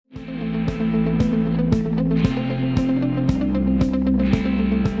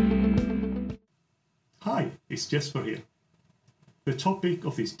Hi, it's Jesper here. The topic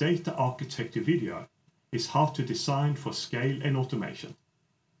of this data architecture video is how to design for scale and automation.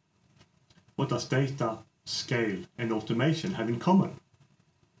 What does data, scale and automation have in common?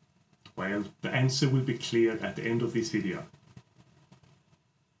 Well, the answer will be clear at the end of this video.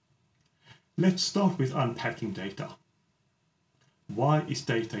 Let's start with unpacking data. Why is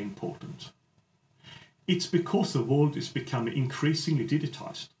data important? It's because the world is becoming increasingly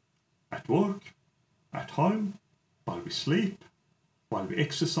digitized. At work, at home, while we sleep, while we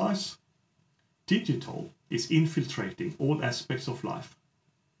exercise. Digital is infiltrating all aspects of life.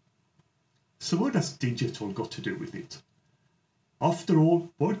 So what has digital got to do with it? After all,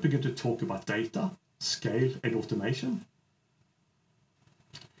 weren't we going to talk about data, scale and automation?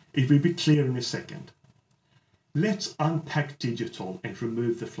 It will be clear in a second. Let's unpack digital and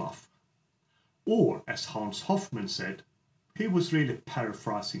remove the fluff. Or, as Hans Hofmann said, he was really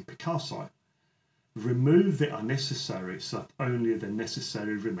paraphrasing Picasso, remove the unnecessary so that only the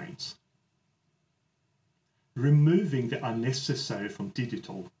necessary remains. Removing the unnecessary from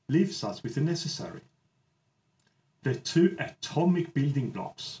digital leaves us with the necessary. The two atomic building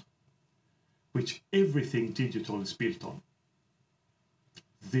blocks, which everything digital is built on.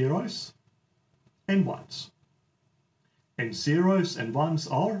 Zeros and ones. And zeros and ones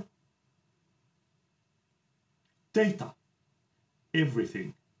are data.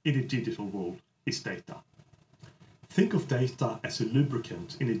 Everything in a digital world is data. Think of data as a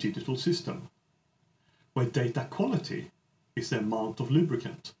lubricant in a digital system, where data quality is the amount of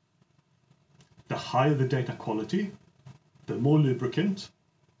lubricant. The higher the data quality, the more lubricant,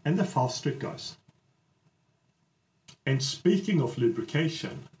 and the faster it goes. And speaking of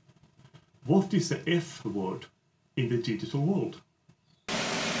lubrication, what is the F word in the digital world?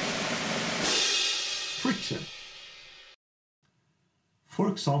 Friction. For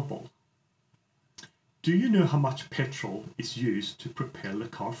example, do you know how much petrol is used to propel a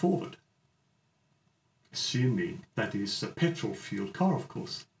car forward? Assuming that is a petrol-fueled car, of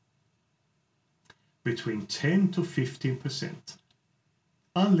course. Between 10 to 15%.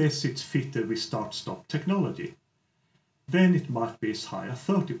 Unless it's fitted with start-stop technology, then it might be as high as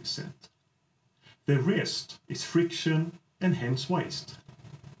 30%. The rest is friction and hence waste.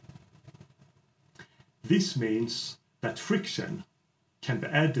 This means that friction can be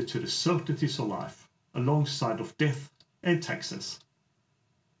added to the certainties of life alongside of death and taxes.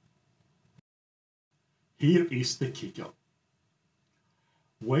 Here is the kicker.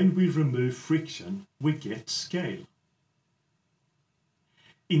 When we remove friction, we get scale.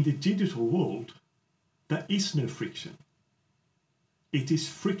 In the digital world, there is no friction. It is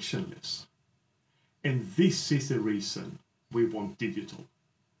frictionless. And this is the reason we want digital.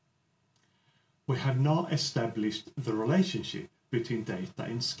 We have now established the relationship between data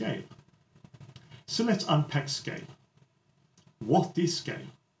and scale. So let's unpack scale. What is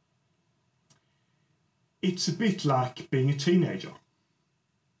scale? It's a bit like being a teenager.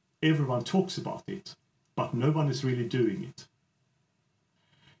 Everyone talks about it, but no one is really doing it.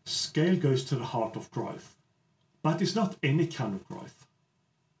 Scale goes to the heart of growth, but it's not any kind of growth.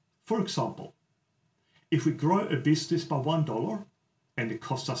 For example, if we grow a business by $1 and it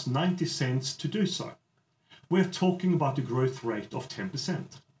costs us 90 cents to do so, we're talking about a growth rate of 10%.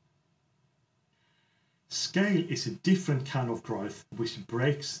 Scale is a different kind of growth which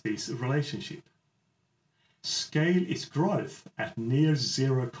breaks this relationship. Scale is growth at near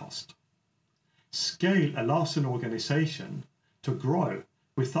zero cost. Scale allows an organization to grow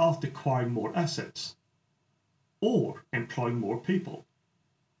without acquiring more assets or employing more people.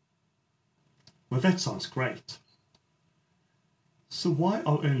 Well, that sounds great. So why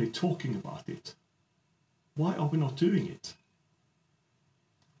are we only talking about it? Why are we not doing it?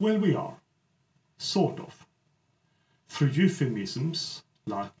 Well, we are, sort of, through euphemisms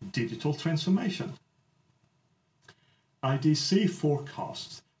like digital transformation. IDC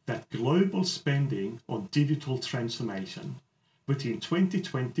forecasts that global spending on digital transformation between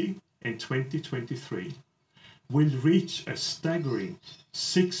 2020 and 2023 will reach a staggering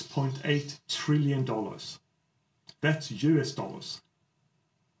 $6.8 trillion. That's US dollars.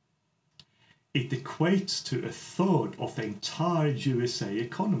 It equates to a third of the entire USA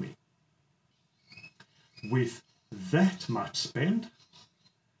economy. With that much spend,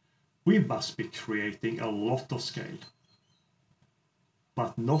 we must be creating a lot of scale.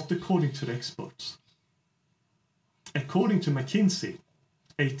 But not according to the experts. According to McKinsey,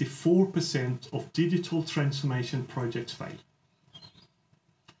 84% of digital transformation projects fail.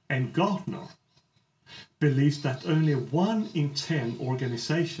 And Gartner believes that only 1 in 10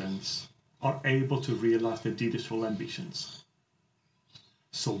 organizations are able to realize their digital ambitions.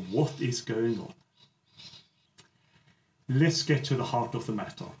 So what is going on? Let's get to the heart of the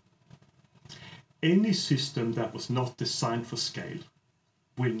matter. Any system that was not designed for scale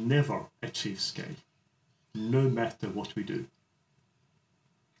will never achieve scale, no matter what we do.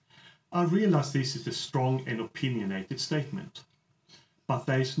 I realize this is a strong and opinionated statement, but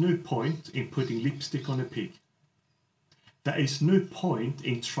there is no point in putting lipstick on a pig. There is no point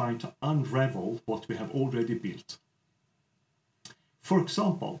in trying to unravel what we have already built. For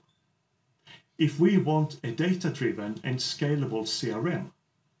example, if we want a data-driven and scalable CRM,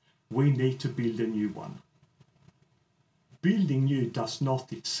 we need to build a new one. Building new does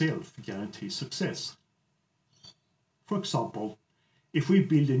not itself guarantee success. For example, if we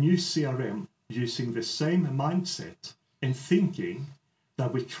build a new CRM using the same mindset and thinking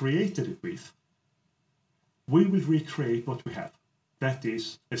that we created it with, we will recreate what we have. That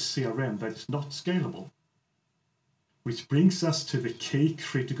is a CRM that is not scalable. Which brings us to the key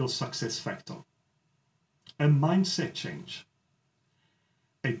critical success factor. A mindset change.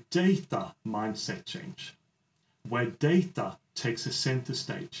 A data mindset change, where data takes a center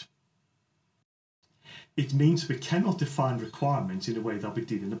stage. It means we cannot define requirements in the way that we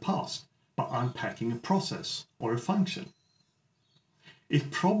did in the past, by unpacking a process or a function. It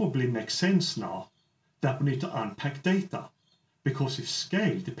probably makes sense now that we need to unpack data, because if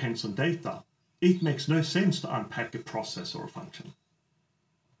scale depends on data, it makes no sense to unpack a process or a function.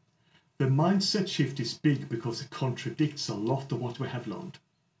 The mindset shift is big because it contradicts a lot of what we have learned.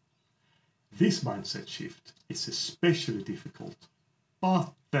 This mindset shift is especially difficult,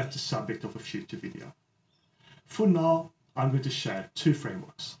 but that's the subject of a future video. For now, I'm going to share two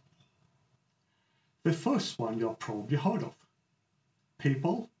frameworks. The first one you have probably heard of: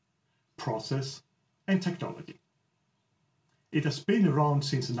 people, process, and technology. It has been around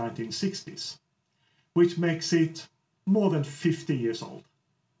since the 1960s, which makes it more than 50 years old.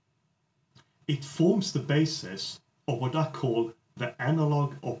 It forms the basis of what I call the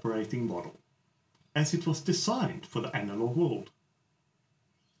analog operating model, as it was designed for the analog world.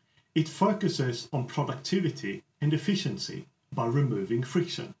 It focuses on productivity and efficiency by removing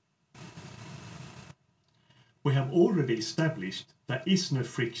friction. We have already established there is no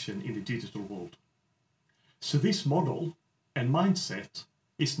friction in the digital world. So this model and mindset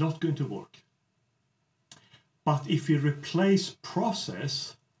is not going to work. But if we replace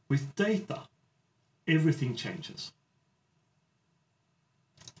process with data, everything changes.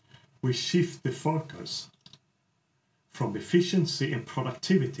 We shift the focus from efficiency and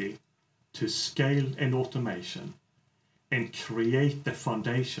productivity to scale and automation, and create the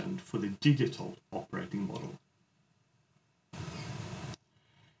foundation for the digital operating model.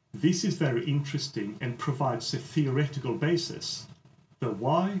 This is very interesting and provides a theoretical basis, the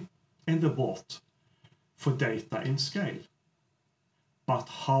why and the what, for data and scale. But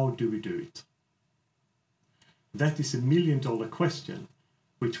how do we do it? That is $1 million question,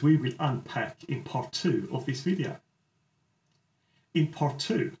 which we will unpack in part 2 of this video. In part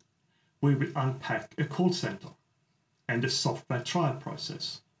 2, we will unpack a call center and a software trial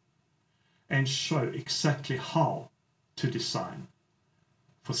process, and show exactly how to design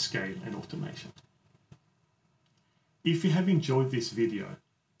for scale and automation. If you have enjoyed this video,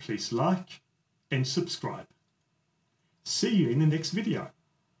 please like and subscribe. See you in the next video.